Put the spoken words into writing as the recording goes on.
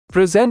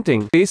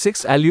Presenting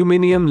DevicesI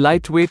Aluminium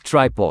Lightweight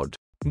Tripod.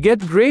 Get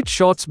great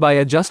shots by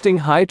adjusting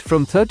height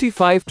from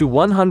 35 to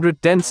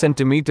 110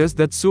 centimeters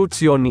that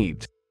suits your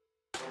need.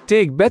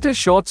 Take better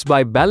shots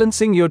by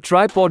balancing your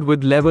tripod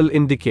with level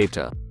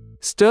indicator.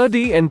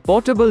 Sturdy and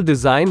portable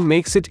design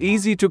makes it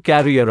easy to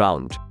carry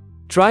around.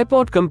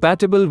 Tripod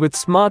compatible with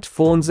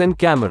smartphones and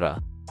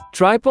camera.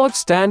 Tripod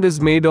stand is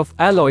made of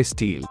alloy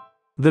steel.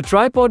 The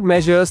tripod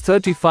measures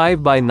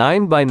 35 by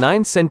 9 by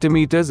 9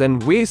 centimeters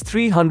and weighs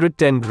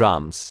 310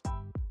 grams.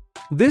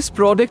 This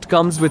product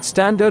comes with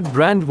standard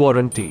brand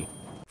warranty.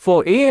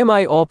 For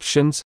AMI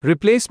options,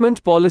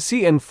 replacement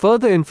policy and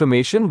further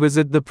information,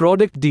 visit the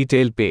product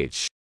detail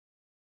page.